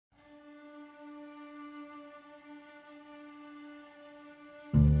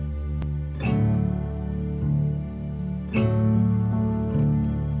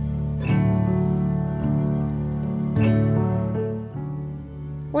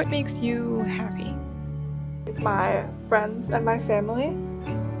What makes you happy? My friends and my family.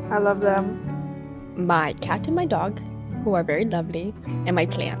 I love them. My cat and my dog, who are very lovely, and my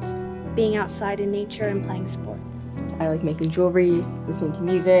plants. Being outside in nature and playing sports. I like making jewelry, listening to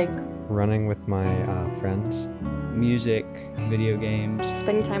music. Running with my friends. Music, video games.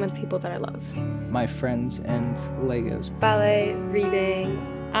 Spending time with people that I love. My friends and Legos. Ballet, reading.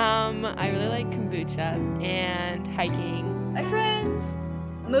 I really like kombucha and hiking. My friends,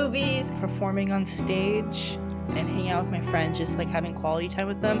 movies. Performing on stage and hanging out with my friends, just like having quality time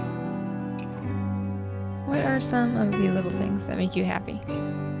with them. What are some of the little things that make you happy?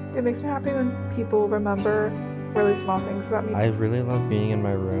 It makes me happy when people remember really small things about me. I really love being in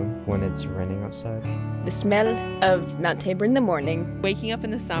my room when it's raining outside. The smell of Mount Tabor in the morning. Waking up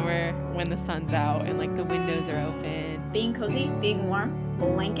in the summer when the sun's out and like the windows are open. Being cozy, being warm,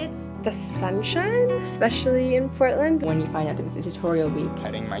 blankets. The sunshine, especially in Portland. When you find out that it's a tutorial week.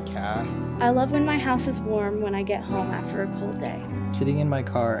 Petting my cat. I love when my house is warm when I get home after a cold day. Sitting in my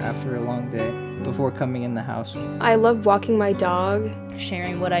car after a long day before coming in the house. I love walking my dog.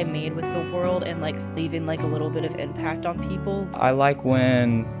 Sharing what I made with the world and like leaving like a little bit of impact on people. I like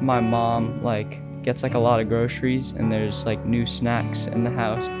when my mom gets like a lot of groceries and there's like new snacks in the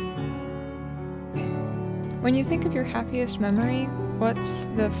house. When you think of your happiest memory, what's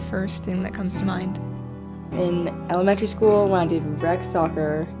the first thing that comes to mind? In elementary school, when I did rec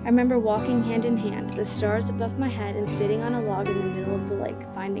soccer. I remember walking hand in hand, the stars above my head, and sitting on a log in the middle of the lake,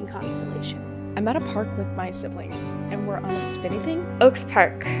 finding constellation. I'm at a park with my siblings, and we're on a spinny thing. Oaks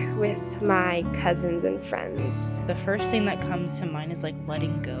Park with my cousins and friends. The first thing that comes to mind is like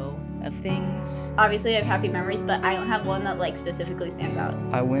letting go of things. Obviously I have happy memories, but I don't have one that like specifically stands out.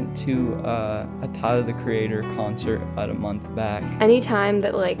 I went to a Tyler the Creator concert about a month back. Anytime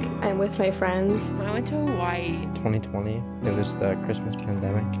that I'm with my friends. When I went to Hawaii. 2020, it was the Christmas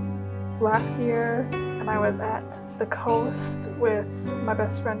pandemic. Last year, and I was at the coast with my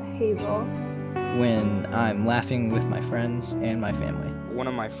best friend Hazel. When I'm laughing with my friends and my family. One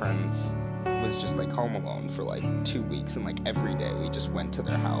of my friends was just home alone for 2 weeks, and every day we just went to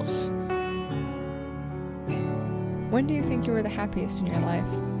their house. When do you think you were the happiest in your life?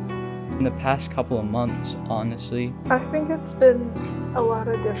 In the past couple of months, honestly. I think it's been a lot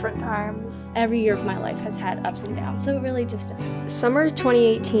of different times. Every year of my life has had ups and downs, so it really just depends. Summer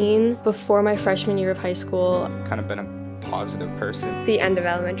 2018, before my freshman year of high school. Kind of been a positive person. The end of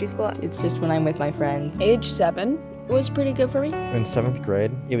elementary school. It's just when I'm with my friends. Age 7 was pretty good for me. In 7th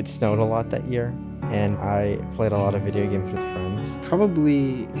grade, it snowed a lot that year, and I played a lot of video games with friends.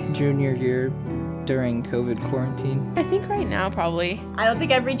 Probably junior year during COVID quarantine. I think right now probably. I don't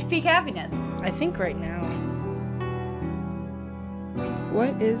think I've reached peak happiness. I think right now.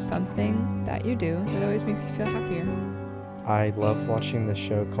 What is something that you do that always makes you feel happier? I love watching the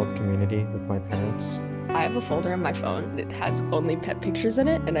show called Community with my parents. I have a folder on my phone that has only pet pictures in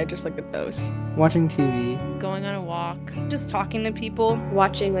it, and I just look at those. Watching TV. Going on a walk. Just talking to people.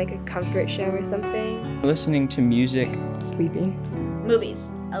 Watching a comfort show or something. Listening to music. Sleeping.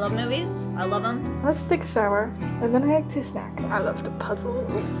 Movies. I love movies. I love them. I love to take a shower, and then I like to snack. I love to puzzle.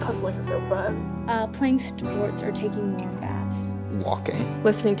 Puzzling is so fun. Playing sports or taking warm baths. Walking.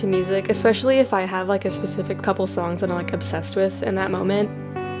 Listening to music, especially if I have a specific couple songs that I'm obsessed with in that moment.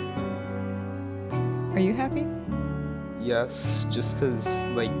 Are you happy? Yes, just because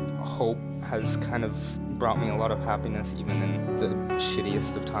hope has kind of brought me a lot of happiness even in the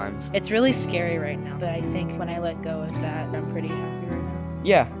shittiest of times. It's really scary right now, but I think when I let go of that, I'm pretty happy right now.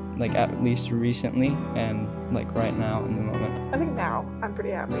 Yeah, at least recently and right now in the moment. I think now I'm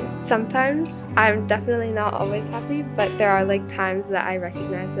pretty happy. Sometimes I'm definitely not always happy, but there are times that I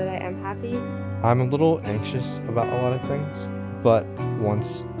recognize that I am happy. I'm a little anxious about a lot of things, but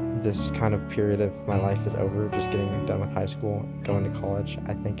once this kind of period of my life is over, just getting done with high school, going to college,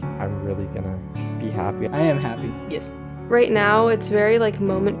 I think I'm really gonna be happy. I am happy. Yes. Right now, it's very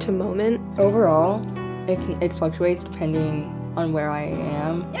moment to moment. Overall, it fluctuates depending on where I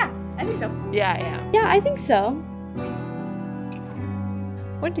am. Yeah, I think so. Yeah, I am. Yeah, I think so.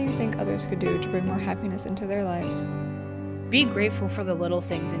 What do you think others could do to bring more happiness into their lives? Be grateful for the little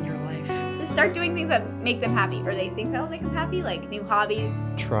things in your life. Just start doing things that make them happy, or they think that'll make them happy, like new hobbies.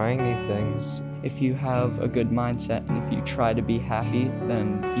 Trying new things. If you have a good mindset and if you try to be happy,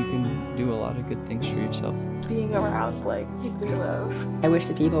 then you can do a lot of good things for yourself. Being around people you love. I wish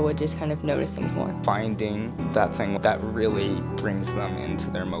that people would just kind of notice things more. Finding that thing that really brings them into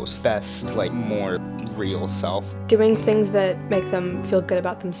their best, more real self. Doing things that make them feel good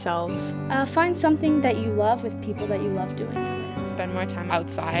about themselves. Find something that you love with people that you love doing it with. Spend more time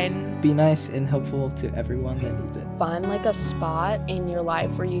outside. be nice and helpful to everyone that needs it. Find like a spot in your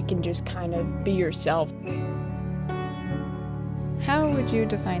life where you can just kind of be yourself. How would you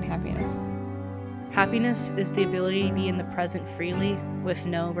define happiness? Happiness is the ability to be in the present freely with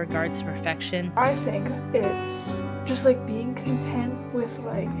no regards to perfection. I think it's just like being content with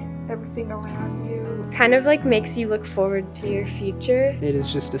like everything around you. Kind of like makes you look forward to your future. It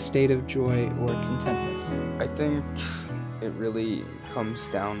is just a state of joy or contentness. I think it really comes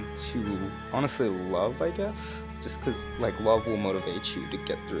down to, honestly, love, I guess. Just because, like, love will motivate you to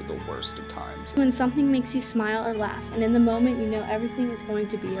get through the worst of times. When something makes you smile or laugh, and in the moment you know everything is going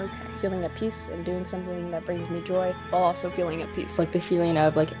to be okay. Feeling at peace and doing something that brings me joy while also feeling at peace. Like the feeling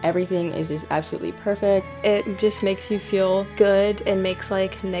of like everything is just absolutely perfect. It just makes you feel good and makes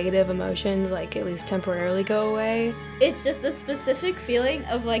like negative emotions like at least temporarily go away. It's just a specific feeling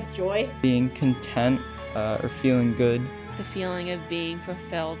of like joy. Being content or feeling good. The feeling of being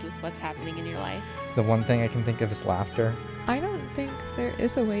fulfilled with what's happening in your life. The one thing I can think of is laughter. I don't think there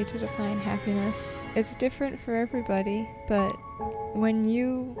is a way to define happiness. It's different for everybody, but when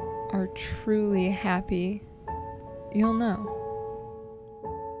you are truly happy, you'll know.